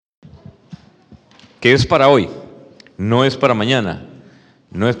que es para hoy, no es para mañana,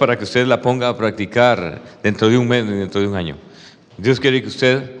 no es para que usted la ponga a practicar dentro de un mes ni dentro de un año. Dios quiere que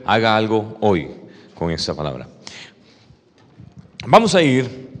usted haga algo hoy con esta palabra. Vamos a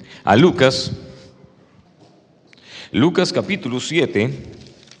ir a Lucas capítulo 7,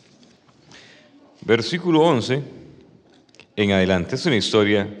 versículo 11 en adelante. Es una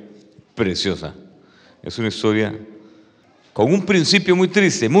historia preciosa, es una historia con un principio muy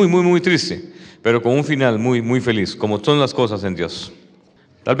triste, muy triste, pero con un final muy feliz, como son las cosas en Dios.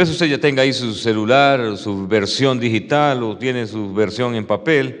 Tal vez usted ya tenga ahí su celular, su versión digital, o tiene su versión en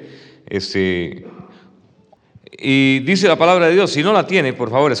papel, y dice la palabra de Dios. Si no la tiene,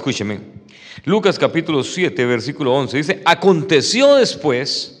 por favor, escúcheme. Lucas capítulo 7, versículo 11, dice: aconteció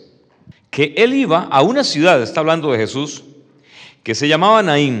después que él iba a una ciudad, está hablando de Jesús, que se llamaba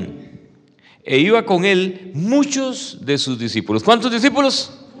Naín, e iba con él muchos de sus discípulos. ¿Cuántos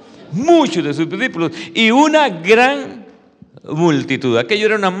discípulos? Muchos de sus discípulos, y una gran multitud. Aquello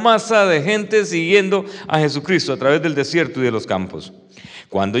era una masa de gente siguiendo a Jesucristo a través del desierto y de los campos.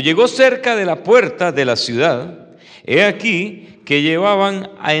 Cuando llegó cerca de la puerta de la ciudad, he aquí que llevaban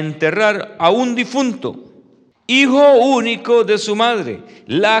a enterrar a un difunto, hijo único de su madre,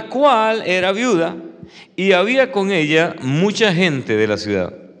 la cual era viuda, y había con ella mucha gente de la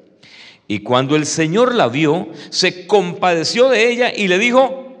ciudad. Y cuando el Señor la vio, se compadeció de ella y le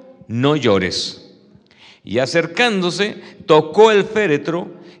dijo: no llores. Y acercándose, tocó el féretro,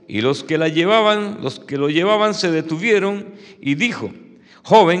 y los que lo llevaban se detuvieron, y dijo: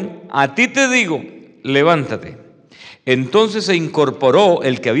 joven, a ti te digo, levántate. Entonces se incorporó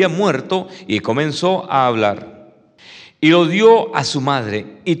el que había muerto y comenzó a hablar. Y lo dio a su madre,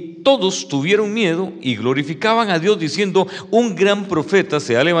 y todos tuvieron miedo y glorificaban a Dios, diciendo: un gran profeta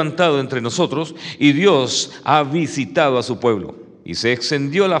se ha levantado entre nosotros, y Dios ha visitado a su pueblo. Y se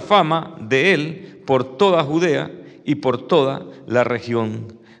extendió la fama de él por toda Judea y por toda la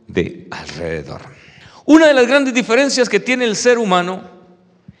región de alrededor. Una de las grandes diferencias que tiene el ser humano,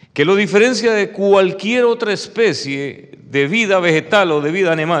 que lo diferencia de cualquier otra especie de vida vegetal o de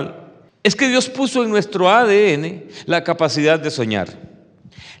vida animal, es que Dios puso en nuestro ADN la capacidad de soñar,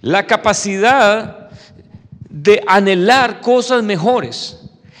 la capacidad de anhelar cosas mejores,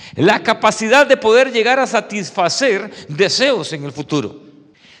 la capacidad de poder llegar a satisfacer deseos en el futuro.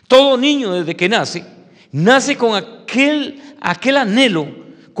 Todo niño desde que nace con aquel anhelo,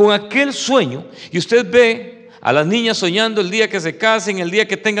 con aquel sueño, y usted ve a las niñas soñando el día que se casen, el día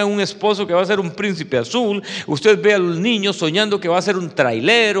que tengan un esposo que va a ser un príncipe azul. Usted ve a los niños soñando que va a ser un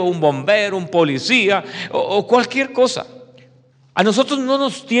trailero, un bombero, un policía o cualquier cosa. A nosotros no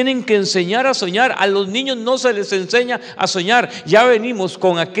nos tienen que enseñar a soñar, a los niños no se les enseña a soñar, ya venimos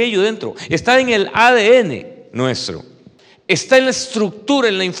con aquello dentro, está en el ADN nuestro. Está en la estructura,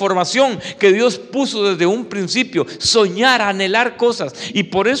 en la información que Dios puso desde un principio: soñar, anhelar cosas. Y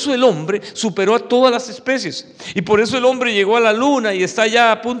por eso el hombre superó a todas las especies. Y por eso el hombre llegó a la luna y está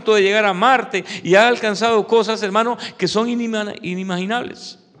ya a punto de llegar a Marte y ha alcanzado cosas, hermano, que son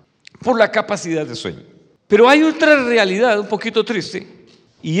inimaginables por la capacidad de sueño. Pero hay otra realidad un poquito triste,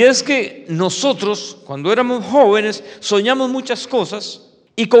 y es que nosotros, cuando éramos jóvenes, soñamos muchas cosas.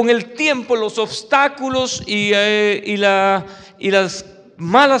 Y con el tiempo los obstáculos y las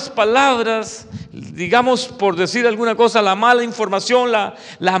malas palabras, digamos, por decir alguna cosa, la mala información,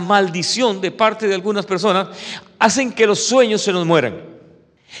 la maldición de parte de algunas personas, hacen que los sueños se nos mueran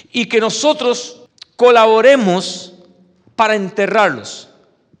y que nosotros colaboremos para enterrarlos,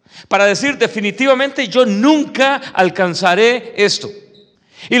 para decir definitivamente yo nunca alcanzaré esto.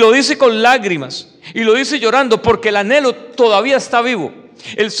 Y lo dice con lágrimas y lo dice llorando, porque el anhelo todavía está vivo.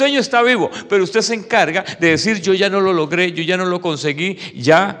 El sueño está vivo, pero usted se encarga de decir: yo ya no lo logré, yo ya no lo conseguí,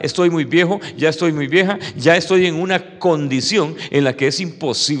 ya estoy muy viejo, ya estoy muy vieja, ya estoy en una condición en la que es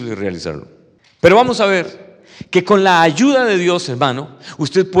imposible realizarlo. Pero vamos a ver que con la ayuda de Dios, hermano,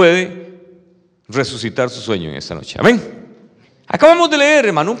 usted puede resucitar su sueño en esta noche. Amén. Acabamos de leer,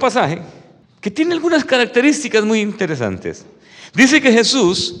 hermano, un pasaje que tiene algunas características muy interesantes. Dice que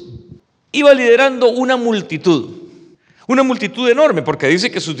Jesús iba liderando una multitud enorme, porque dice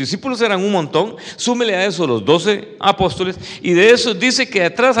que sus discípulos eran un montón. Súmele a eso los 12 apóstoles, y de eso dice que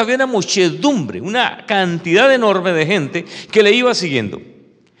atrás había una muchedumbre, una cantidad enorme de gente que le iba siguiendo.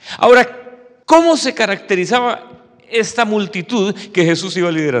 Ahora, ¿cómo se caracterizaba esta multitud que Jesús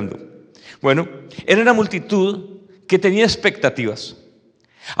iba liderando? Bueno, era una multitud que tenía expectativas.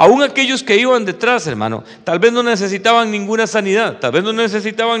 Aún aquellos que iban detrás, hermano, tal vez no necesitaban ninguna sanidad, tal vez no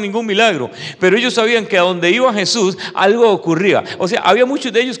necesitaban ningún milagro, pero ellos sabían que a donde iba Jesús algo ocurría. O sea, había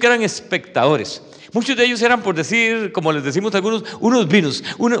muchos de ellos que eran espectadores. Muchos de ellos eran, por decir, como les decimos algunos, unos vinos,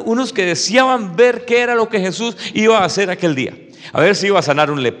 unos que deseaban ver qué era lo que Jesús iba a hacer aquel día. A ver si iba a sanar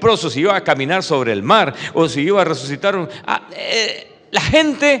un leproso, si iba a caminar sobre el mar, o si iba a resucitar la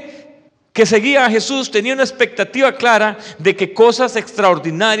gente que seguía a Jesús tenía una expectativa clara de que cosas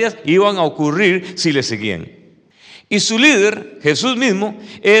extraordinarias iban a ocurrir si le seguían. Y su líder, Jesús mismo,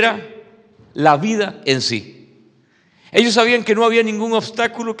 era la vida en sí. Ellos sabían que no había ningún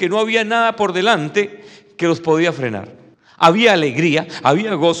obstáculo, que no había nada por delante que los podía frenar. Había alegría,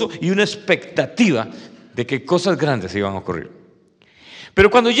 había gozo y una expectativa de que cosas grandes iban a ocurrir.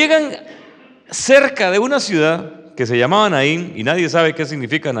 Pero cuando llegan cerca de una ciudad que se llamaba Naín, y nadie sabe qué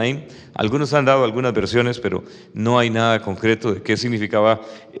significa Naín, algunos han dado algunas versiones, pero no hay nada concreto de qué significaba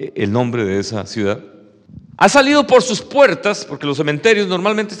el nombre de esa ciudad. Ha salido por sus puertas, porque los cementerios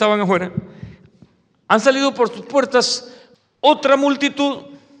normalmente estaban afuera, han salido por sus puertas otra multitud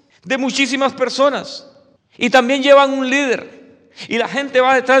de muchísimas personas y también llevan un líder y la gente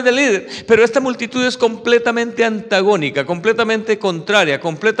va detrás del líder, pero esta multitud es completamente antagónica, completamente contraria,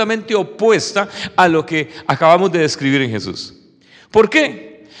 completamente opuesta a lo que acabamos de describir en Jesús. ¿Por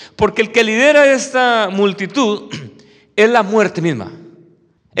qué? Porque el que lidera esta multitud es la muerte misma.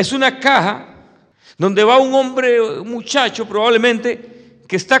 Es una caja donde va un hombre, un muchacho probablemente,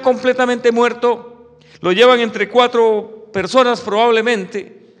 que está completamente muerto. Lo llevan entre 4 personas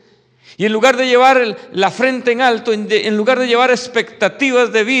probablemente, y en lugar de llevar la frente en alto, en lugar de llevar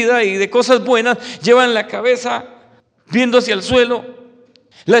expectativas de vida y de cosas buenas, llevan la cabeza viendo hacia el suelo.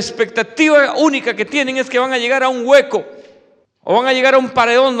 La expectativa única que tienen es que van a llegar a un hueco o van a llegar a un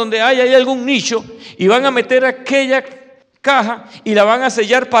paredón donde hay algún nicho y van a meter aquella caja y la van a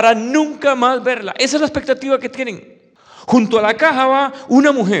sellar para nunca más verla. Esa es la expectativa que tienen. Junto a la caja va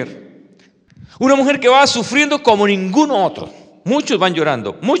una mujer que va sufriendo como ninguno otro. Muchos van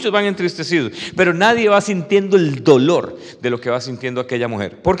llorando, muchos van entristecidos, pero nadie va sintiendo el dolor de lo que va sintiendo aquella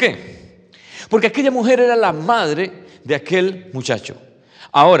mujer. ¿Por qué? Porque aquella mujer era la madre de aquel muchacho.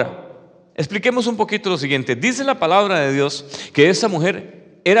 Ahora, expliquemos un poquito lo siguiente. Dice la palabra de Dios que esa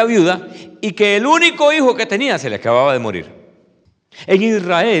mujer era viuda y que el único hijo que tenía se le acababa de morir. En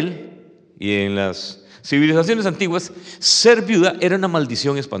Israel y en las civilizaciones antiguas, ser viuda era una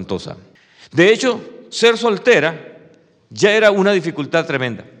maldición espantosa. De hecho, ser soltera ya era una dificultad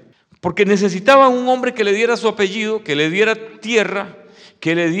tremenda, porque necesitaban un hombre que le diera su apellido, que le diera tierra,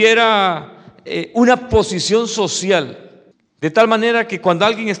 que le diera una posición social, de tal manera que cuando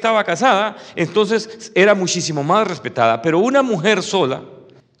alguien estaba casada, entonces era muchísimo más respetada. Pero una mujer sola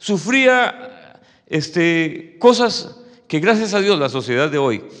sufría cosas que gracias a Dios la sociedad de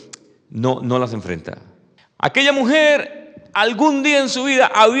hoy no las enfrenta. Aquella mujer algún día en su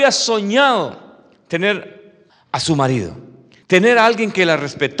vida había soñado tener a su marido, tener a alguien que la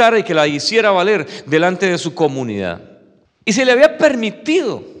respetara y que la hiciera valer delante de su comunidad. Y se le había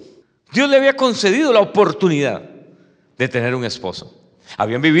permitido, Dios le había concedido la oportunidad de tener un esposo.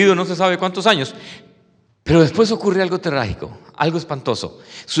 Habían vivido no se sabe cuántos años, pero después ocurre algo trágico, algo espantoso.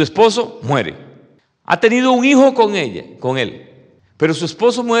 Su esposo muere. Ha tenido un hijo con él, pero su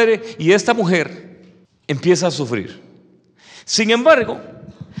esposo muere y esta mujer empieza a sufrir. Sin embargo,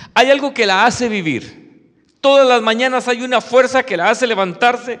 hay algo que la hace vivir. Todas las mañanas hay una fuerza que la hace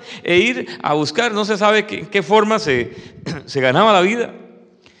levantarse e ir a buscar. No se sabe en qué forma se ganaba la vida.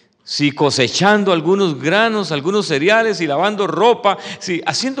 Si cosechando algunos granos, algunos cereales, y lavando ropa,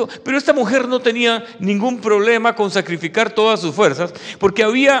 pero esta mujer no tenía ningún problema con sacrificar todas sus fuerzas, porque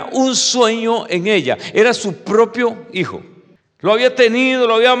había un sueño en ella. Era su propio hijo. Lo había tenido,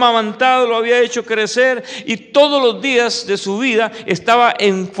 lo había amamantado, lo había hecho crecer, y todos los días de su vida estaba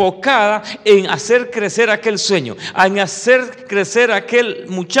enfocada en hacer crecer aquel sueño, en hacer crecer aquel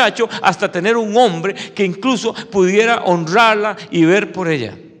muchacho hasta tener un hombre que incluso pudiera honrarla y ver por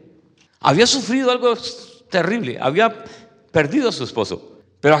ella. Había sufrido algo terrible, había perdido a su esposo,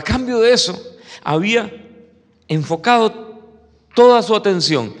 pero a cambio de eso había enfocado toda su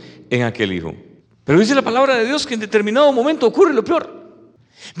atención en aquel hijo. Pero dice la palabra de Dios que en determinado momento ocurre lo peor.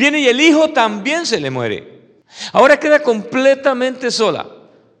 Viene y el hijo también se le muere. Ahora queda completamente sola.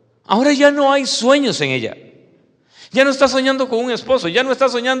 Ahora ya no hay sueños en ella. Ya no está soñando con un esposo, ya no está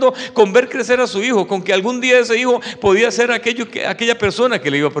soñando con ver crecer a su hijo, con que algún día ese hijo podía ser aquella persona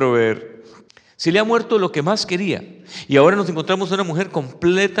que le iba a proveer. Se le ha muerto lo que más quería. Y ahora nos encontramos una mujer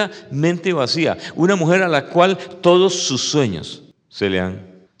completamente vacía. Una mujer a la cual todos sus sueños se le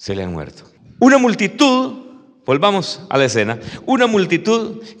han muerto. Una multitud, volvamos a la escena, una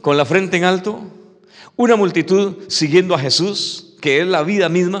multitud con la frente en alto, una multitud siguiendo a Jesús, que es la vida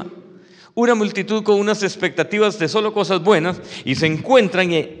misma, una multitud con unas expectativas de solo cosas buenas, y se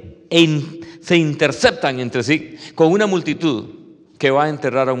encuentran se interceptan entre sí con una multitud que va a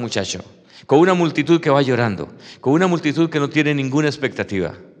enterrar a un muchacho, con una multitud que va llorando, con una multitud que no tiene ninguna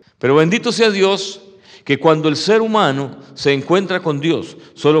expectativa. Pero bendito sea Dios, que cuando el ser humano se encuentra con Dios,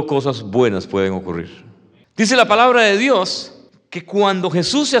 solo cosas buenas pueden ocurrir. Dice la palabra de Dios que cuando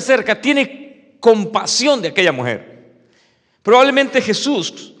Jesús se acerca, tiene compasión de aquella mujer. Probablemente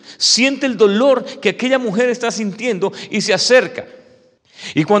Jesús siente el dolor que aquella mujer está sintiendo y se acerca.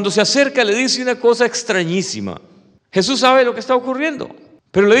 Y cuando se acerca le dice una cosa extrañísima. Jesús sabe lo que está ocurriendo,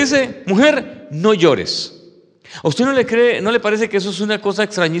 pero le dice: mujer, no llores. ¿A usted no le parece que eso es una cosa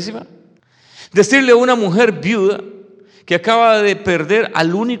extrañísima? Decirle a una mujer viuda que acaba de perder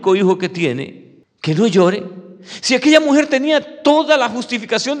al único hijo que tiene, que no llore. Si aquella mujer tenía toda la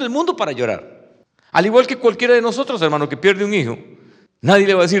justificación del mundo para llorar. Al igual que cualquiera de nosotros, hermano, que pierde un hijo. Nadie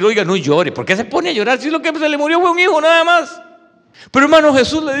le va a decir: oiga, no llore. ¿Por qué se pone a llorar si lo que se le murió fue un hijo nada más? Pero hermano,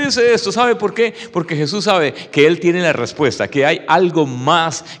 Jesús le dice esto. ¿Sabe por qué? Porque Jesús sabe que Él tiene la respuesta, que hay algo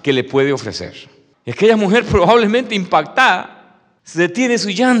más que le puede ofrecer. Y aquella mujer, probablemente impactada, se detiene su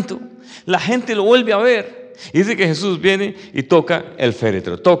llanto. La gente lo vuelve a ver. Y dice que Jesús viene y toca el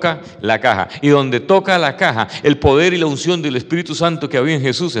féretro, toca la caja. Y donde toca la caja, el poder y la unción del Espíritu Santo que había en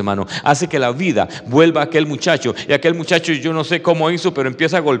Jesús, hermano, hace que la vida vuelva a aquel muchacho. Y aquel muchacho, yo no sé cómo hizo, pero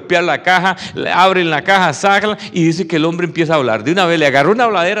empieza a golpear la caja, abren la caja, sacan, y dice que el hombre empieza a hablar. De una vez le agarró una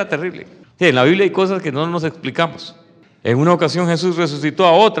habladera terrible. Sí, en la Biblia hay cosas que no nos explicamos. En una ocasión Jesús resucitó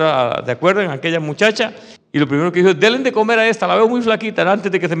a otra, ¿te acuerdan? Aquella muchacha. Y lo primero que dijo es: denle de comer a esta, la veo muy flaquita, antes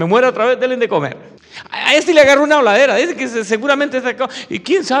de que se me muera otra vez, denle de comer. A este le agarró una habladera, dice que seguramente sacó, y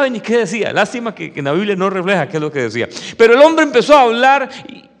quién sabe ni qué decía. Lástima que en la Biblia no refleja qué es lo que decía. Pero el hombre empezó a hablar,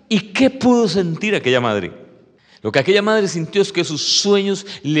 y ¿qué pudo sentir aquella madre? Lo que aquella madre sintió es que sus sueños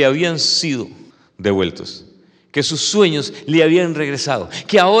le habían sido devueltos, que sus sueños le habían regresado,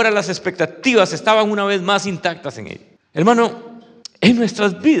 que ahora las expectativas estaban una vez más intactas en ella. Hermano, en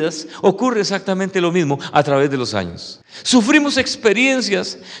nuestras vidas ocurre exactamente lo mismo a través de los años. Sufrimos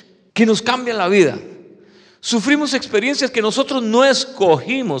experiencias que nos cambian la vida. Sufrimos experiencias que nosotros no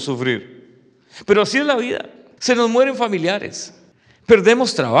escogimos sufrir. Pero así es la vida. Se nos mueren familiares,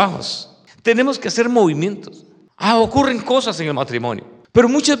 perdemos trabajos, tenemos que hacer movimientos. Ocurren cosas en el matrimonio. Pero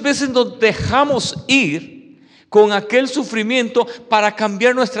muchas veces nos dejamos ir con aquel sufrimiento para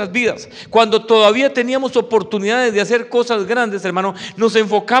cambiar nuestras vidas. Cuando todavía teníamos oportunidades de hacer cosas grandes, hermano, nos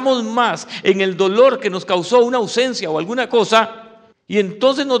enfocamos más en el dolor que nos causó una ausencia o alguna cosa, y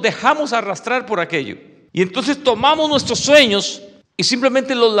entonces nos dejamos arrastrar por aquello. Y entonces tomamos nuestros sueños y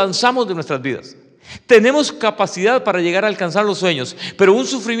simplemente los lanzamos de nuestras vidas. Tenemos capacidad para llegar a alcanzar los sueños, pero un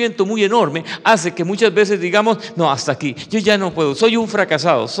sufrimiento muy enorme hace que muchas veces digamos: no, hasta aquí, yo ya no puedo, soy un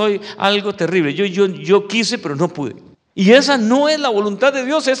fracasado, soy algo terrible, yo quise pero no pude. Y esa no es la voluntad de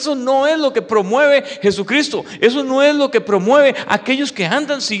Dios, eso no es lo que promueve Jesucristo, eso no es lo que promueve a aquellos que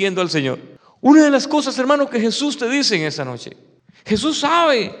andan siguiendo al Señor. Una de las cosas, hermano, que Jesús te dice en esta noche: Jesús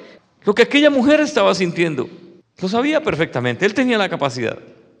sabe lo que aquella mujer estaba sintiendo, lo sabía perfectamente, Él tenía la capacidad.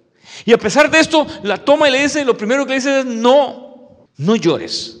 Y a pesar de esto, la toma y le dice, lo primero que le dice es: no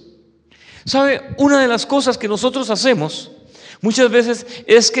llores. ¿Sabe? Una de las cosas que nosotros hacemos muchas veces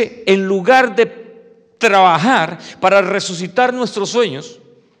es que en lugar de trabajar para resucitar nuestros sueños,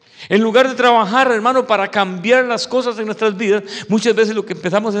 en lugar de trabajar, hermano, para cambiar las cosas en nuestras vidas, muchas veces lo que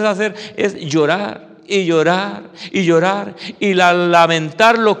empezamos a hacer es llorar y llorar y llorar y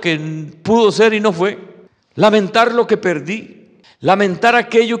lamentar lo que pudo ser y no fue, lamentar lo que perdí, lamentar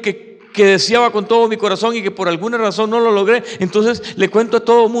aquello que deseaba con todo mi corazón y que por alguna razón no lo logré. Entonces le cuento a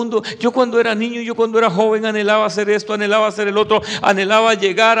todo el mundo: yo cuando era niño, yo cuando era joven anhelaba hacer esto, anhelaba hacer el otro, anhelaba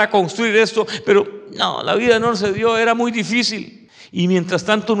llegar a construir esto, pero no, la vida no se dio, era muy difícil. Y mientras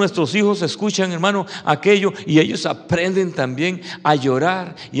tanto nuestros hijos escuchan, hermano, aquello, y ellos aprenden también a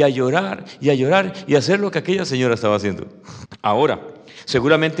llorar y a llorar y a llorar y a hacer lo que aquella señora estaba haciendo. Ahora,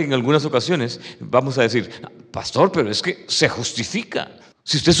 seguramente en algunas ocasiones vamos a decir: pastor, pero es que se justifica.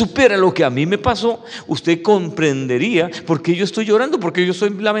 Si usted supiera lo que a mí me pasó, usted comprendería por qué yo estoy llorando, por qué yo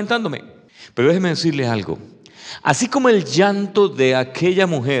estoy lamentándome. Pero déjeme decirle algo: así como el llanto de aquella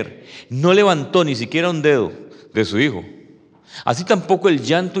mujer no levantó ni siquiera un dedo de su hijo, así tampoco el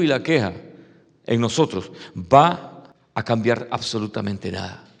llanto y la queja en nosotros va a cambiar absolutamente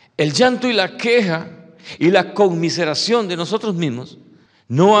nada. El llanto y la queja y la conmiseración de nosotros mismos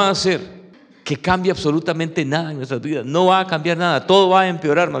no va a hacer que cambie absolutamente nada en nuestras vidas. No va a cambiar nada, todo va a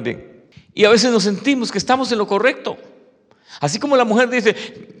empeorar más bien. Y a veces nos sentimos que estamos en lo correcto. Así como la mujer dice: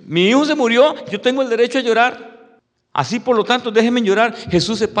 mi hijo se murió, yo tengo el derecho a llorar, así por lo tanto déjenme llorar.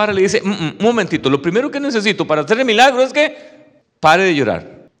 Jesús se para y le dice: un momentito, lo primero que necesito para hacer el milagro es que pare de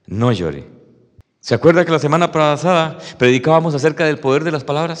llorar. no llore. ¿Se acuerda que la semana pasada predicábamos acerca del poder de las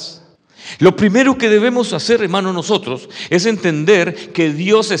palabras? Lo primero que debemos hacer, hermano, nosotros, es entender que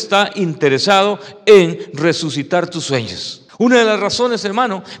Dios está interesado en resucitar tus sueños. Una de las razones,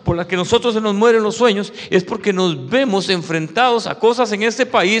 hermano, por las que nosotros se nos mueren los sueños es porque nos vemos enfrentados a cosas en este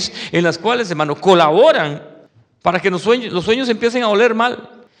país en las cuales, hermano, colaboran para que los sueños empiecen a oler mal.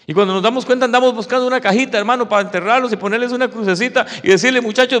 Y cuando nos damos cuenta andamos buscando una cajita, hermano, para enterrarlos y ponerles una crucecita y decirle,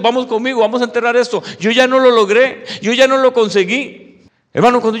 muchachos, vamos conmigo, vamos a enterrar esto. Yo ya no lo logré, yo ya no lo conseguí.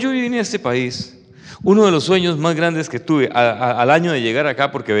 Hermano, cuando yo vine a este país, uno de los sueños más grandes que tuve al año de llegar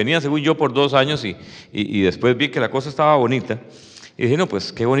acá, porque venía según yo por 2 años y después vi que la cosa estaba bonita, y dije, no,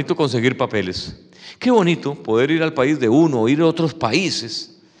 pues qué bonito conseguir papeles, qué bonito poder ir al país de uno, o ir a otros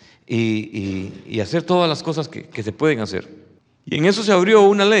países y hacer todas las cosas que se pueden hacer. Y en eso se abrió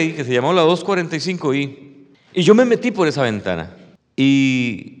una ley que se llamó la 245I, y yo me metí por esa ventana.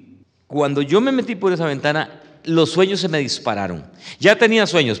 Y cuando yo me metí por esa ventana, los sueños se me dispararon. Ya tenía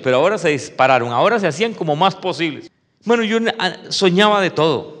sueños, pero ahora se dispararon, ahora se hacían como más posibles. Bueno, yo soñaba de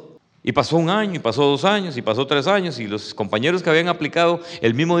todo. Y pasó 1 año, y pasó 2 años, y pasó 3 años, y los compañeros que habían aplicado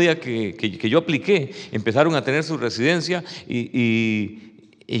el mismo día que yo apliqué, empezaron a tener su residencia,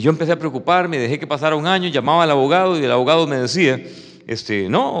 y yo empecé a preocuparme, dejé que pasara 1 año, llamaba al abogado, y el abogado me decía,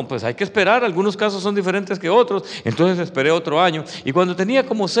 no, pues hay que esperar, algunos casos son diferentes que otros. Entonces esperé otro año, y cuando tenía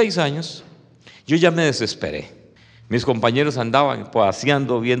como 6 años, yo ya me desesperé. Mis compañeros andaban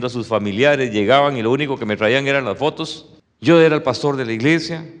paseando, viendo a sus familiares, llegaban y lo único que me traían eran las fotos. Yo era el pastor de la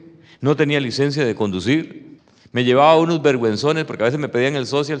iglesia, no tenía licencia de conducir, me llevaba unos vergüenzones porque a veces me pedían el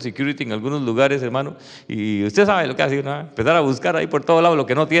Social Security en algunos lugares, hermano, y usted sabe lo que hace, ¿no? Empezar a buscar ahí por todo lado lo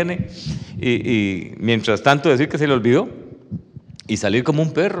que no tiene, y mientras tanto decir que se le olvidó y salir como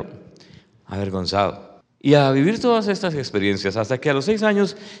un perro, avergonzado. Y a vivir todas estas experiencias, hasta que a los 6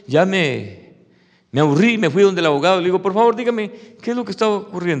 años ya me aburrí, me fui donde el abogado, le digo, por favor, dígame, ¿qué es lo que está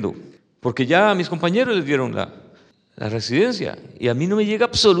ocurriendo? Porque ya a mis compañeros les dieron la residencia y a mí no me llega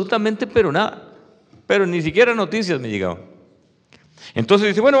absolutamente pero nada, pero ni siquiera noticias me llegaban. Entonces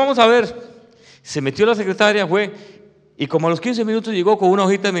dice, bueno, vamos a ver. Se metió la secretaria, fue, y como a los 15 minutos llegó con una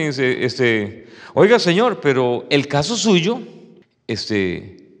hojita y me dice, oiga señor, pero el caso suyo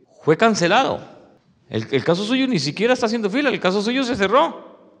fue cancelado. El caso suyo ni siquiera está haciendo fila, el caso suyo se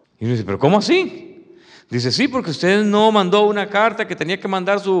cerró. Y me dice, pero ¿cómo así? Dice, sí, porque usted no mandó una carta que tenía que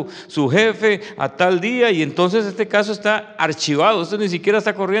mandar su jefe a tal día y entonces este caso está archivado, esto ni siquiera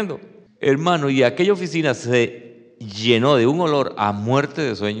está corriendo. Hermano, y aquella oficina se llenó de un olor a muerte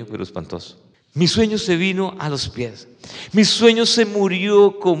de sueño, pero espantoso. Mi sueño se vino a los pies. Mi sueño se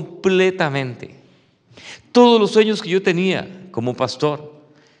murió completamente. Todos los sueños que yo tenía como pastor,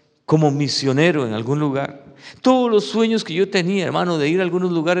 como misionero en algún lugar, todos los sueños que yo tenía, hermano, de ir a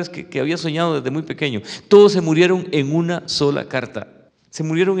algunos lugares que había soñado desde muy pequeño, todos se murieron en una sola carta. Se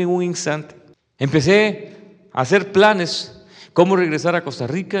murieron en un instante. Empecé a hacer planes, cómo regresar a Costa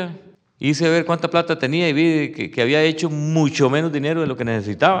Rica. Hice ver cuánta plata tenía y vi que había hecho mucho menos dinero de lo que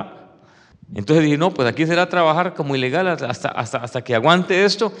necesitaba. Entonces dije, no, pues aquí será trabajar como ilegal hasta que aguante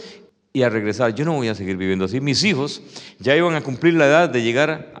esto y a regresar. Yo no voy a seguir viviendo así. Mis hijos ya iban a cumplir la edad de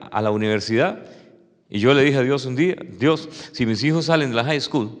llegar a la universidad. Y yo le dije a Dios un día, Dios, si mis hijos salen de la high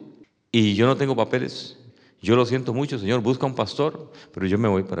school y yo no tengo papeles, yo lo siento mucho, Señor, busca un pastor, pero yo me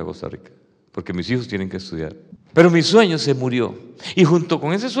voy para Costa Rica, porque mis hijos tienen que estudiar. Pero mi sueño se murió, y junto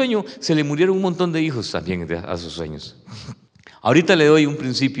con ese sueño se le murieron un montón de hijos también a sus sueños. Ahorita le doy un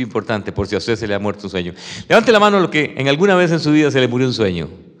principio importante por si a usted se le ha muerto un sueño. Levante la mano a lo que en alguna vez en su vida se le murió un sueño.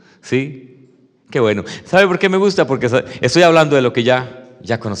 ¿Sí? Qué bueno. ¿Sabe por qué me gusta? Porque estoy hablando de lo que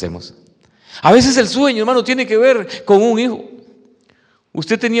ya conocemos. A veces el sueño, hermano, tiene que ver con un hijo.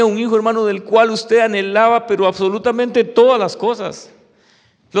 Usted tenía un hijo, hermano, del cual usted anhelaba, pero absolutamente todas las cosas.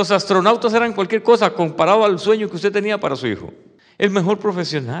 Los astronautas eran cualquier cosa comparado al sueño que usted tenía para su hijo. El mejor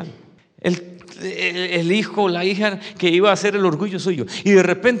profesional, el hijo, la hija que iba a ser el orgullo suyo. Y de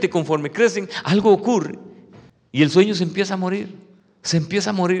repente, conforme crecen, algo ocurre y el sueño se empieza a morir. Se empieza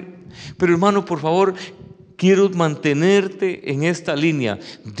a morir. Pero hermano, por favor, quiero mantenerte en esta línea.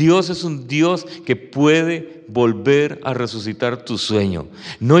 Dios es un Dios que puede volver a resucitar tu sueño.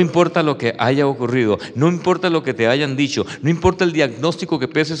 No importa lo que haya ocurrido, no importa lo que te hayan dicho, no importa el diagnóstico que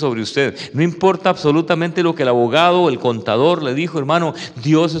pese sobre usted, no importa absolutamente lo que el abogado o el contador le dijo, hermano,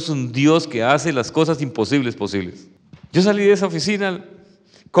 Dios es un Dios que hace las cosas imposibles posibles. Yo salí de esa oficina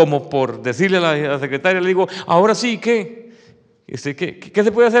como por decirle a la secretaria, le digo, ahora sí, ¿qué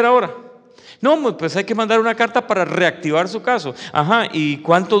se puede hacer ahora? No, pues hay que mandar una carta para reactivar su caso. Ajá, ¿y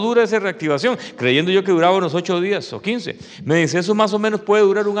cuánto dura esa reactivación? Creyendo yo que duraba unos 8 días o 15. Me dice, eso más o menos puede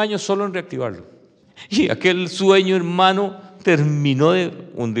durar un año solo en reactivarlo. Y aquel sueño, hermano, terminó de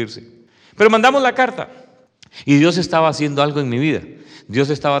hundirse. Pero mandamos la carta. Y Dios estaba haciendo algo en mi vida. Dios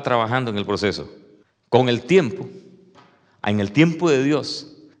estaba trabajando en el proceso. Con el tiempo, en el tiempo de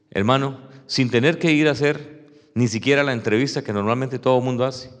Dios, hermano, sin tener que ir a hacer ni siquiera la entrevista que normalmente todo el mundo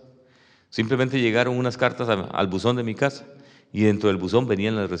hace. Simplemente llegaron unas cartas al buzón de mi casa y dentro del buzón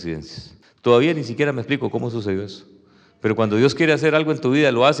venían las residencias. Todavía ni siquiera me explico cómo sucedió eso. Pero cuando Dios quiere hacer algo en tu vida,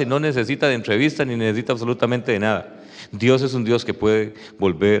 lo hace, no necesita de entrevista ni necesita absolutamente de nada. Dios es un Dios que puede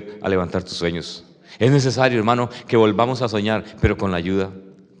volver a levantar tus sueños. Es necesario, hermano, que volvamos a soñar, pero con la ayuda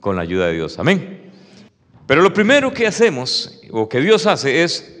de Dios. Amén. Pero lo primero que hacemos, o que Dios hace,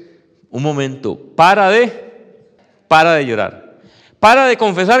 es un momento, para de llorar. Para de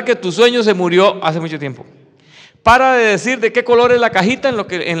confesar que tu sueño se murió hace mucho tiempo. Para de decir de qué color es la cajita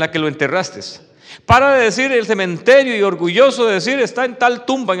en la que lo enterraste. Para de decir el cementerio y orgulloso de decir está en tal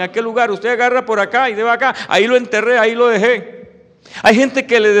tumba, en aquel lugar. Usted agarra por acá y de acá. Ahí lo enterré, ahí lo dejé. Hay gente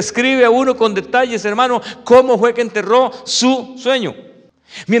que le describe a uno con detalles, hermano, cómo fue que enterró su sueño.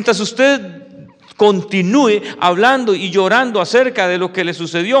 Mientras usted continúe hablando y llorando acerca de lo que le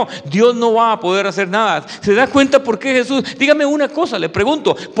sucedió, Dios no va a poder hacer nada. ¿Se da cuenta por qué Jesús? Dígame una cosa, le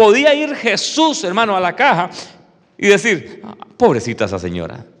pregunto. ¿Podía ir Jesús, hermano, a la caja y decir, pobrecita esa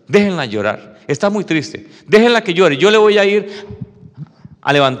señora, déjenla llorar, está muy triste, déjenla que llore, yo le voy a ir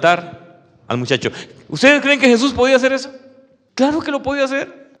a levantar al muchacho? ¿Ustedes creen que Jesús podía hacer eso? Claro que lo podía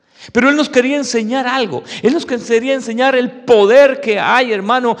hacer. Pero Él nos quería enseñar algo. Él nos quería enseñar el poder que hay,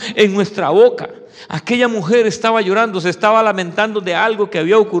 hermano, en nuestra boca. Aquella mujer estaba llorando, se estaba lamentando de algo que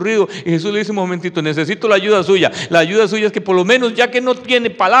había ocurrido. Y Jesús le dice, un momentito, necesito la ayuda suya. La ayuda suya es que por lo menos, ya que no tiene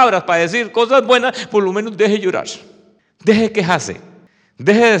palabras para decir cosas buenas, por lo menos deje llorar. Deje quejarse.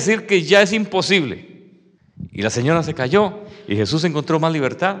 Deje decir que ya es imposible. Y la señora se cayó y Jesús encontró más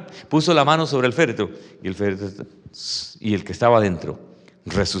libertad. Puso la mano sobre el féretro y el que estaba adentro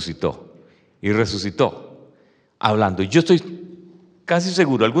resucitó. Y resucitó hablando. Yo estoy casi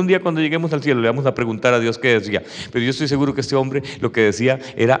seguro, algún día cuando lleguemos al cielo le vamos a preguntar a Dios qué decía, pero yo estoy seguro que este hombre lo que decía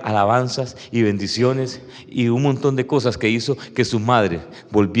era alabanzas y bendiciones y un montón de cosas que hizo que su madre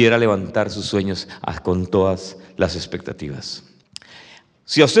volviera a levantar sus sueños con todas las expectativas.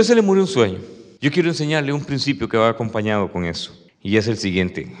 Si a usted se le murió un sueño, yo quiero enseñarle un principio que va acompañado con eso, y es el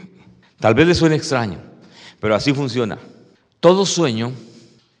siguiente. Tal vez le suene extraño, pero así funciona. Todo sueño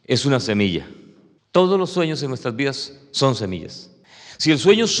es una semilla. Todos los sueños en nuestras vidas son semillas. Si el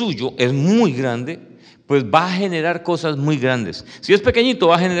sueño suyo es muy grande, pues va a generar cosas muy grandes. Si es pequeñito,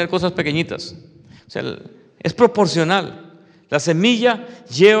 va a generar cosas pequeñitas. O sea, es proporcional. La semilla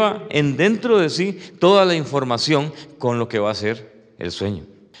lleva dentro de sí toda la información con lo que va a ser el sueño.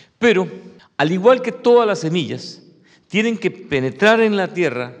 Pero, al igual que todas las semillas, tienen que penetrar en la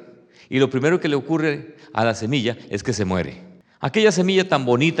tierra y lo primero que le ocurre a la semilla es que se muere. Aquella semilla tan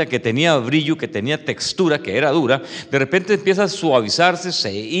bonita que tenía brillo, que tenía textura, que era dura, de repente empieza a suavizarse,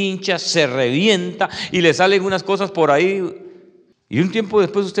 se hincha, se revienta y le salen unas cosas por ahí. Y un tiempo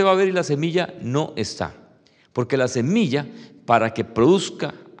después usted va a ver y la semilla no está. Porque la semilla, para que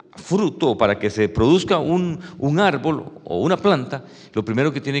produzca fruto o para que se produzca un árbol o una planta, lo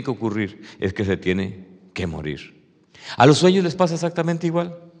primero que tiene que ocurrir es que se tiene que morir. A los sueños les pasa exactamente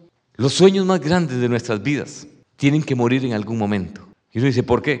igual. Los sueños más grandes de nuestras vidas tienen que morir en algún momento. Y uno dice,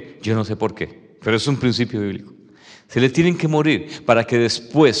 ¿por qué? Yo no sé por qué, pero es un principio bíblico. Se les tienen que morir para que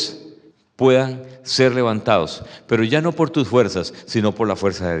después puedan ser levantados, pero ya no por tus fuerzas, sino por la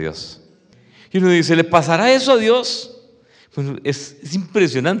fuerza de Dios. Y uno dice, ¿le pasará eso a Dios? Pues es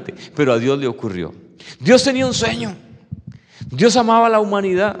impresionante, pero a Dios le ocurrió. Dios tenía un sueño. Dios amaba a la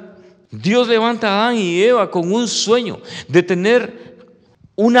humanidad. Dios levanta a Adán y Eva con un sueño de tener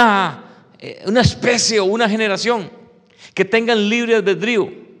una especie o una generación que tengan libre albedrío,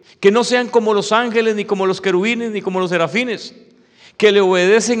 que no sean como los ángeles, ni como los querubines, ni como los serafines, que le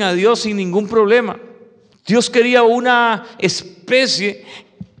obedecen a Dios sin ningún problema. Dios quería una especie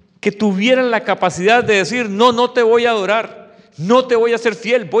que tuviera la capacidad de decir, no te voy a adorar, no te voy a ser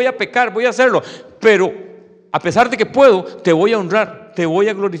fiel, voy a pecar, voy a hacerlo, pero a pesar de que puedo, te voy a honrar, te voy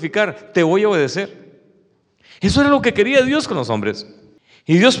a glorificar, te voy a obedecer. Eso era lo que quería Dios con los hombres.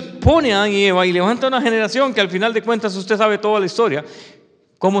 Y Dios pone a Adán y Eva y levanta una generación que al final de cuentas usted sabe toda la historia,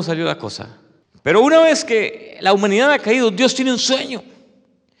 cómo salió la cosa. Pero una vez que la humanidad ha caído, Dios tiene un sueño.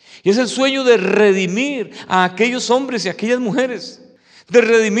 Y es el sueño de redimir a aquellos hombres y a aquellas mujeres. De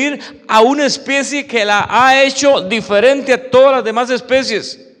redimir a una especie que la ha hecho diferente a todas las demás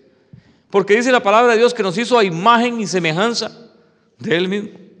especies. Porque dice la palabra de Dios que nos hizo a imagen y semejanza de Él mismo.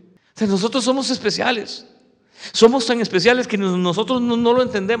 O sea, nosotros somos especiales. Somos tan especiales que nosotros no lo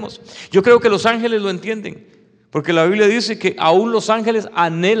entendemos. Yo creo que los ángeles lo entienden, porque la Biblia dice que aún los ángeles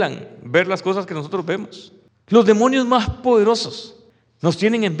anhelan ver las cosas que nosotros vemos. Los demonios más poderosos nos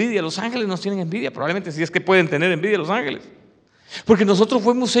tienen envidia, los ángeles nos tienen envidia, probablemente si es que pueden tener envidia los ángeles, porque nosotros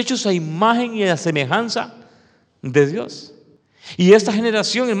fuimos hechos a imagen y a semejanza de Dios. Y esta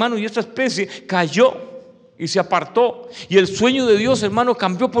generación, hermano, y esta especie cayó y se apartó, y el sueño de Dios, hermano,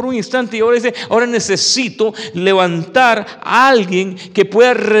 cambió por un instante, y ahora dice, ahora necesito levantar a alguien que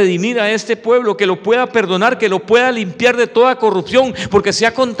pueda redimir a este pueblo, que lo pueda perdonar, que lo pueda limpiar de toda corrupción, porque se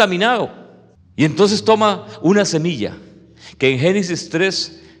ha contaminado. Y entonces toma una semilla, que en Génesis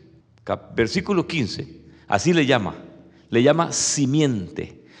 3, versículo 15, así le llama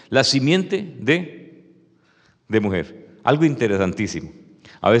simiente, la simiente de mujer. Algo interesantísimo.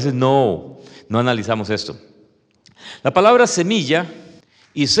 A veces no analizamos esto. La palabra semilla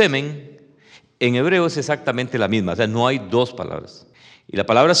y semen en hebreo es exactamente la misma, o sea, no hay dos palabras. Y la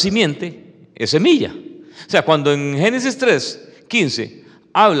palabra simiente es semilla. O sea, cuando en Génesis 3, 15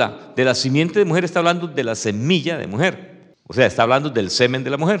 habla de la simiente de mujer, está hablando de la semilla de mujer. O sea, está hablando del semen de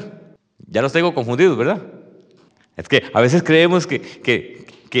la mujer. Ya los tengo confundidos, ¿verdad? Es que a veces creemos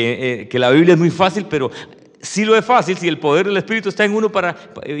que la Biblia es muy fácil, pero sí lo es fácil si el poder del Espíritu está en uno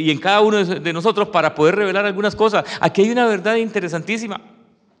y en cada uno de nosotros para poder revelar algunas cosas. Aquí hay una verdad interesantísima.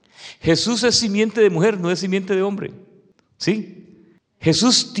 Jesús es simiente de mujer, no es simiente de hombre. ¿Sí?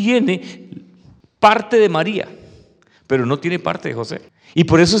 Jesús tiene parte de María, pero no tiene parte de José. Y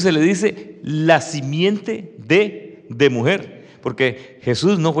por eso se le dice la simiente de mujer, porque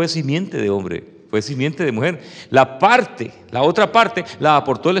Jesús no fue simiente de hombre, fue simiente de mujer. La otra parte, la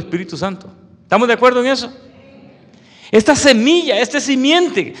aportó el Espíritu Santo. ¿Estamos de acuerdo en eso? Esta semilla, esta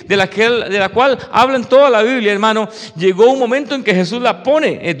simiente de la cual habla en toda la Biblia, hermano, llegó un momento en que Jesús la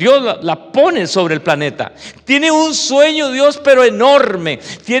pone, Dios la pone sobre el planeta. Tiene un sueño Dios, pero enorme.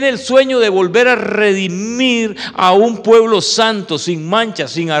 Tiene el sueño de volver a redimir a un pueblo santo, sin mancha,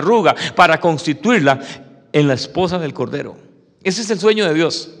 sin arruga, para constituirla en la esposa del Cordero. Ese es el sueño de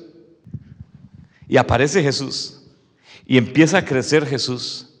Dios. Y aparece Jesús, y empieza a crecer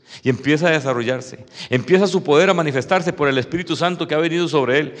Jesús. Y empieza a desarrollarse, empieza su poder a manifestarse por el Espíritu Santo que ha venido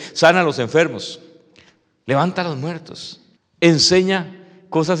sobre él. Sana a los enfermos, levanta a los muertos, enseña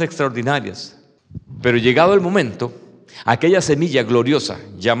cosas extraordinarias. Pero llegado el momento, aquella semilla gloriosa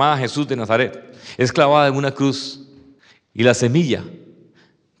llamada Jesús de Nazaret es clavada en una cruz, y la semilla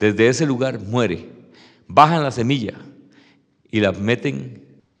desde ese lugar muere. Bajan la semilla y la meten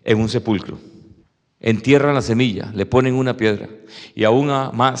en un sepulcro. Entierran la semilla, le ponen una piedra. Y aún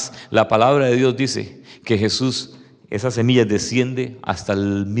más, la palabra de Dios dice que Jesús, esa semilla desciende hasta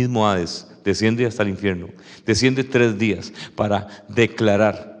el mismo Hades, desciende hasta el infierno, desciende 3 días para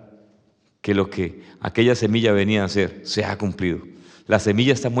declarar que lo que aquella semilla venía a hacer se ha cumplido. La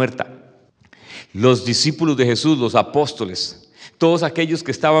semilla está muerta. Los discípulos de Jesús, los apóstoles, todos aquellos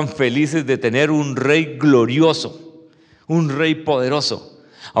que estaban felices de tener un rey glorioso, un rey poderoso,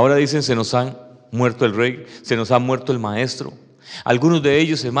 ahora dicen: se nos han muerto el rey, se nos ha muerto el maestro. Algunos de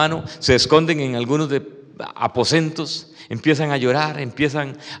ellos, hermano, se esconden en algunos de aposentos, empiezan a llorar,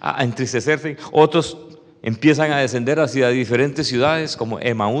 empiezan a entristecerse. Otros empiezan a descender hacia diferentes ciudades como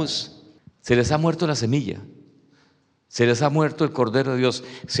Emaús. Se les ha muerto la semilla, se les ha muerto el Cordero de Dios,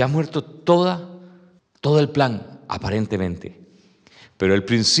 se ha muerto todo el plan, aparentemente. Pero el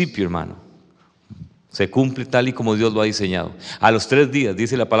principio, hermano, se cumple tal y como Dios lo ha diseñado. A los 3 días,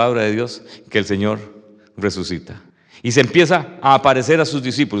 dice la palabra de Dios, que el Señor resucita. Y se empieza a aparecer a sus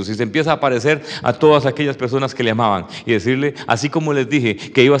discípulos, y se empieza a aparecer a todas aquellas personas que le amaban, y decirle: así como les dije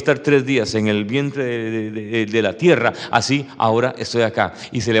que iba a estar 3 días en el vientre de la tierra, así ahora estoy acá.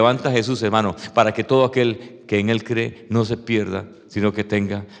 Y se levanta Jesús, hermano, para que todo aquel que en Él cree no se pierda, sino que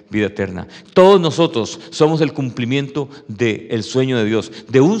tenga vida eterna. Todos nosotros somos el cumplimiento del sueño de Dios,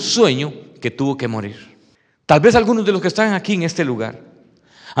 de un sueño que tuvo que morir. Tal vez algunos de los que están aquí en este lugar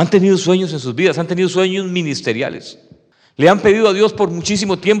han tenido sueños en sus vidas, han tenido sueños ministeriales. Le han pedido a Dios por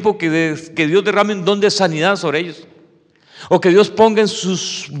muchísimo tiempo que Dios derrame un don de sanidad sobre ellos, o que Dios ponga en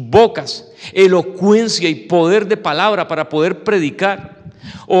sus bocas elocuencia y poder de palabra para poder predicar.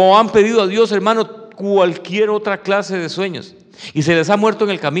 O han pedido a Dios, hermano, cualquier otra clase de sueños, y se les ha muerto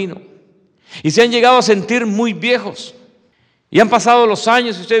en el camino, y se han llegado a sentir muy viejos, y han pasado los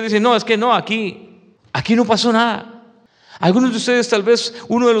años, y ustedes dicen: no, es que no, aquí no pasó nada. Algunos de ustedes, tal vez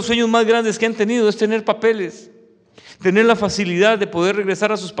uno de los sueños más grandes que han tenido es tener papeles, tener la facilidad de poder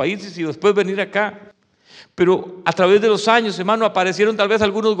regresar a sus países y después venir acá. Pero a través de los años, hermano, aparecieron tal vez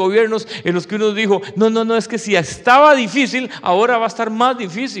algunos gobiernos en los que uno dijo, no, es que si estaba difícil, ahora va a estar más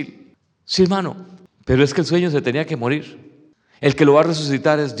difícil. Sí, hermano, pero es que el sueño se tenía que morir. El que lo va a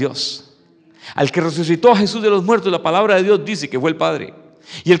resucitar es Dios. Al que resucitó a Jesús de los muertos, la palabra de Dios dice que fue el Padre.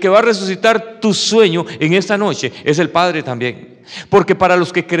 Y el que va a resucitar tu sueño en esta noche es el Padre también. Porque para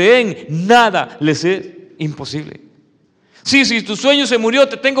los que creen, nada les es imposible. Sí, si tu sueño se murió,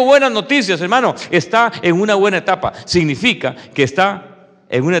 te tengo buenas noticias, hermano. Está en una buena etapa. Significa que está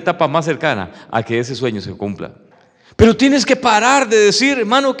en una etapa más cercana a que ese sueño se cumpla. Pero tienes que parar de decir,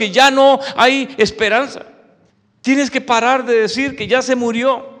 hermano, que ya no hay esperanza. Tienes que parar de decir que ya se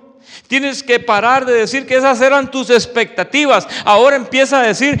murió. Tienes que parar de decir que esas eran tus expectativas. Ahora empieza a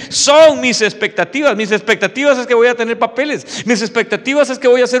decir, son mis expectativas. Mis expectativas es que voy a tener papeles. Mis expectativas es que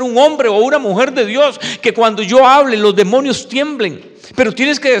voy a ser un hombre o una mujer de Dios, que cuando yo hable los demonios tiemblen. Pero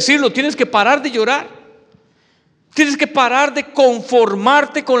tienes que decirlo, tienes que parar de llorar. Tienes que parar de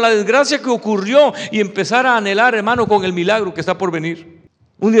conformarte con la desgracia que ocurrió y empezar a anhelar, hermano, con el milagro que está por venir.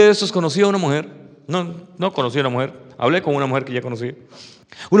 Un día de estos conocí a una mujer. No conocí a una mujer. Hablé con una mujer que ya conocí.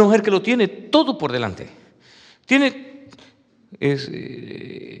 Una mujer que lo tiene todo por delante.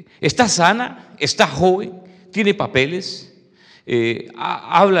 Está sana, está joven, tiene papeles,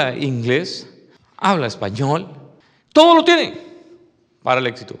 habla inglés, habla español. Todo lo tiene para el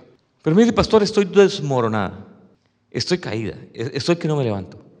éxito. Pero me dice, pastor, estoy desmoronada. Estoy caída, estoy que no me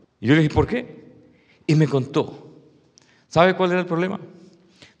levanto. Y yo le dije, ¿por qué? Y me contó. ¿Sabe cuál era el problema?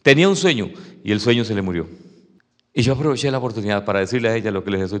 Tenía un sueño y el sueño se le murió. Y yo aproveché la oportunidad para decirle a ella lo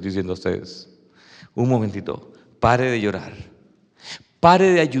que les estoy diciendo a ustedes. Un momentito, pare de llorar.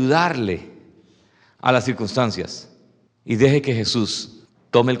 Pare de ayudarle a las circunstancias y deje que Jesús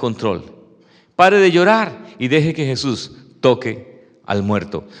tome el control. Pare de llorar y deje que Jesús toque al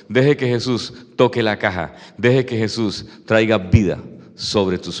muerto. Deje que Jesús toque la caja. Deje que Jesús traiga vida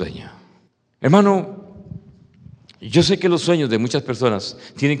sobre tu sueño. Hermano, yo sé que los sueños de muchas personas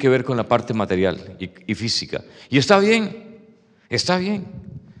tienen que ver con la parte material y física. Y está bien, está bien.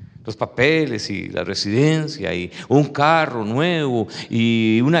 Los papeles y la residencia y un carro nuevo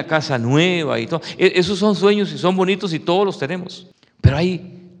y una casa nueva y todo. Esos son sueños y son bonitos y todos los tenemos. Pero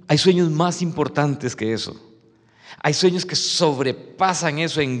hay sueños más importantes que eso. Hay sueños que sobrepasan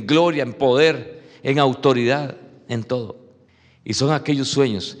eso en gloria, en poder, en autoridad, en todo. Y son aquellos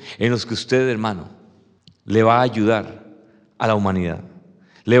sueños en los que usted, hermano, le va a ayudar a la humanidad,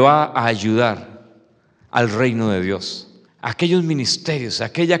 le va a ayudar al reino de Dios, a aquellos ministerios, a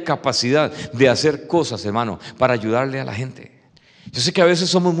aquella capacidad de hacer cosas, hermano, para ayudarle a la gente. Yo sé que a veces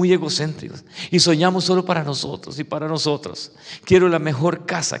somos muy egocéntricos y soñamos solo para nosotros y para nosotros. Quiero la mejor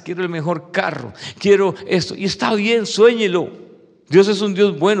casa, quiero el mejor carro, quiero esto. Y está bien, suéñelo. Dios es un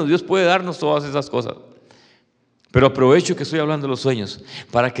Dios bueno, Dios puede darnos todas esas cosas. Pero aprovecho que estoy hablando de los sueños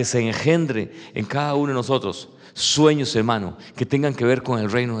para que se engendre en cada uno de nosotros sueños, hermano, que tengan que ver con el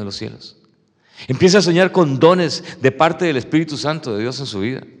reino de los cielos. Empiece a soñar con dones de parte del Espíritu Santo de Dios en su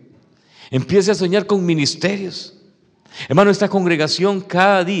vida. Empiece a soñar con ministerios. Hermano, esta congregación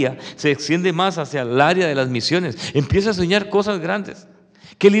cada día se extiende más hacia el área de las misiones. Empiece a soñar cosas grandes.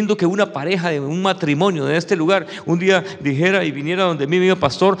 Qué lindo que una pareja de un matrimonio de este lugar un día dijera y viniera donde mí, mi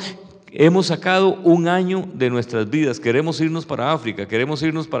pastor, hemos sacado un año de nuestras vidas, queremos irnos para África, queremos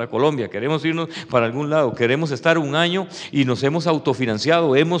irnos para Colombia, queremos irnos para algún lado, queremos estar un año y nos hemos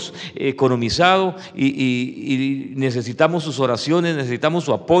autofinanciado, hemos economizado y necesitamos sus oraciones, necesitamos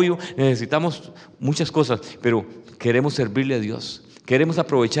su apoyo, necesitamos muchas cosas, pero queremos servirle a Dios, queremos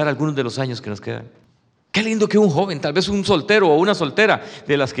aprovechar algunos de los años que nos quedan. Qué lindo que un joven, tal vez un soltero o una soltera,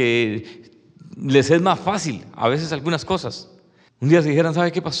 de las que les es más fácil a veces algunas cosas, un día se dijeran,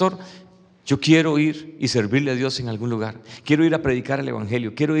 ¿sabe qué, pastor? Yo quiero ir y servirle a Dios en algún lugar. Quiero ir a predicar el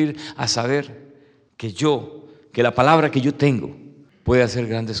evangelio. Quiero ir a saber que la palabra que yo tengo puede hacer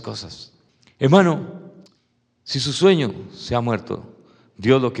grandes cosas. Hermano, si su sueño se ha muerto,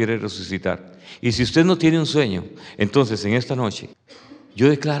 Dios lo quiere resucitar. Y si usted no tiene un sueño, entonces en esta noche, yo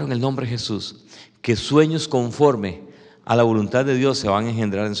declaro en el nombre de Jesús que sueños conforme a la voluntad de Dios se van a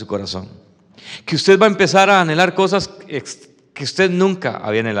engendrar en su corazón. Que usted va a empezar a anhelar cosas que usted nunca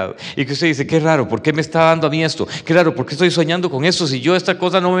había anhelado y que usted dice, qué raro, ¿por qué me está dando a mí esto? Qué raro, ¿por qué estoy soñando con esto si yo esta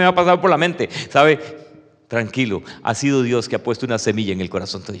cosa no me va a pasar por la mente? ¿Sabe? Tranquilo, ha sido Dios que ha puesto una semilla en el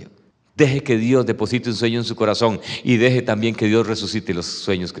corazón tuyo. Deje que Dios deposite un sueño en su corazón y deje también que Dios resucite los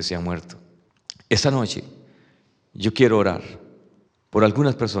sueños que se han muerto. Esta noche yo quiero orar por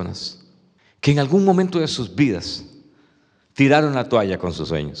algunas personas que en algún momento de sus vidas tiraron la toalla con sus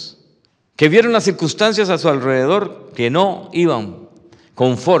sueños, que vieron las circunstancias a su alrededor que no iban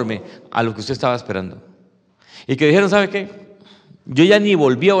conforme a lo que usted estaba esperando. Y que dijeron, ¿sabe qué? Yo ya ni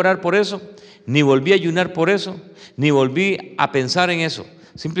volví a orar por eso, ni volví a ayunar por eso, ni volví a pensar en eso.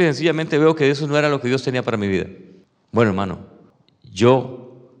 Simple y sencillamente veo que eso no era lo que Dios tenía para mi vida. Bueno, hermano,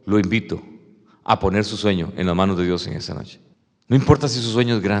 yo lo invito a poner su sueño en las manos de Dios en esta noche. No importa si su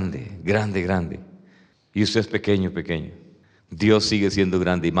sueño es grande, grande, grande, y usted es pequeño, pequeño. Dios sigue siendo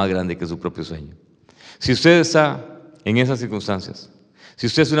grande y más grande que su propio sueño. Si usted está en esas circunstancias, si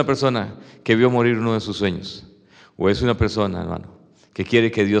usted es una persona que vio morir uno de sus sueños, o es una persona, hermano, que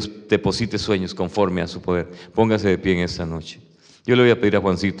quiere que Dios deposite sueños conforme a su poder, póngase de pie en esta noche. Yo le voy a pedir a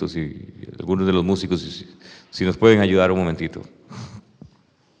Juancito, si algunos de los músicos, si nos pueden ayudar un momentito.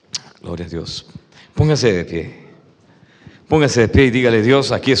 Gloria a Dios. Póngase de pie. Póngase de pie y dígale: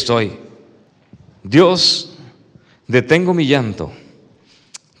 Dios, aquí estoy. Dios, detengo mi llanto.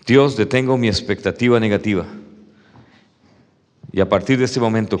 Dios, detengo mi expectativa negativa. Y a partir de este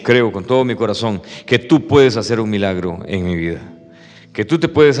momento creo con todo mi corazón que tú puedes hacer un milagro en mi vida. Que tú te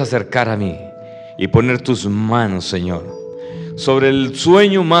puedes acercar a mí y poner tus manos, Señor, sobre el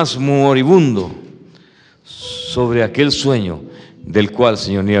sueño más moribundo, sobre aquel sueño del cual,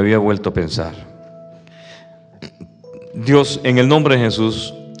 Señor, ni había vuelto a pensar. Dios, en el nombre de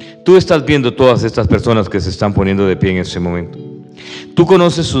Jesús, tú estás viendo todas estas personas que se están poniendo de pie en este momento. Tú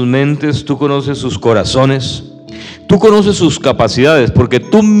conoces sus mentes, tú conoces sus corazones, tú conoces sus capacidades, porque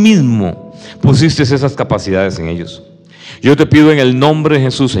tú mismo pusiste esas capacidades en ellos. Yo te pido en el nombre de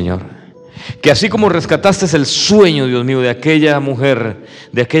Jesús, Señor, que así como rescataste el sueño, Dios mío, de aquella mujer,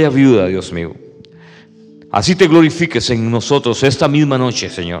 de aquella viuda, Dios mío, así te glorifiques en nosotros esta misma noche,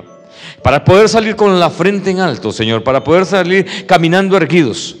 Señor, para poder salir con la frente en alto, Señor, para poder salir caminando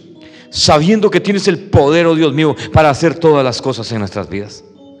erguidos, sabiendo que tienes el poder, oh Dios mío, para hacer todas las cosas en nuestras vidas.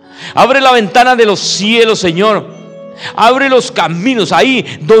 Abre la ventana de los cielos, Señor. Abre los caminos ahí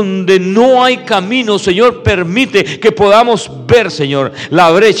donde no hay camino, Señor. Permite que podamos ver, Señor,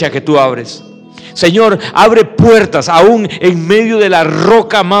 la brecha que tú abres. Señor, abre puertas aún en medio de la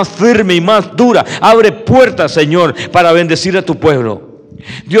roca más firme y más dura. Abre puertas, Señor, para bendecir a tu pueblo.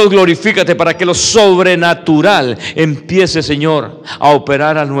 Dios, glorifícate para que lo sobrenatural empiece, Señor, a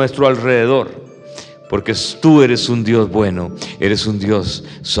operar a nuestro alrededor. Porque tú eres un Dios bueno, eres un Dios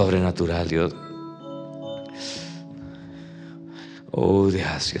sobrenatural, Dios. Oh,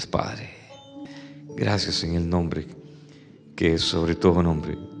 gracias, Padre. Gracias en el nombre que es sobre todo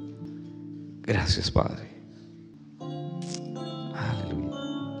nombre. Gracias, Padre. Aleluya.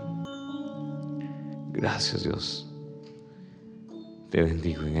 Gracias, Dios. Te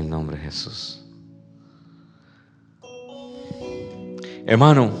bendigo en el nombre de Jesús.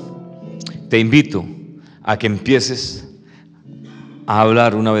 Hermano, te invito a que empieces a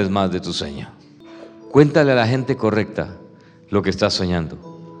hablar una vez más de tu sueño. Cuéntale a la gente correcta lo que estás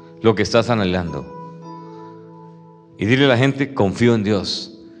soñando, lo que estás anhelando. Y dile a la gente: confío en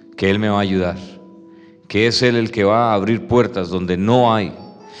Dios, que Él me va a ayudar, que es Él el que va a abrir puertas donde no hay,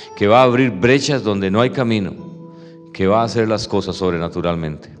 que va a abrir brechas donde no hay camino, que va a hacer las cosas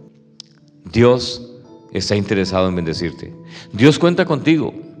sobrenaturalmente. Dios está interesado en bendecirte. Dios cuenta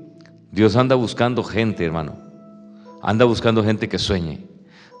contigo. Dios anda buscando gente, hermano. Anda buscando gente que sueñe.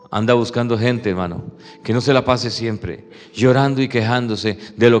 Anda buscando gente, hermano, que no se la pase siempre llorando y quejándose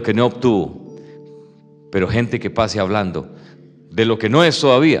de lo que no obtuvo, pero gente que pase hablando de lo que no es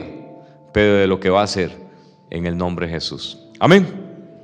todavía, pero de lo que va a ser, en el nombre de Jesús. Amén.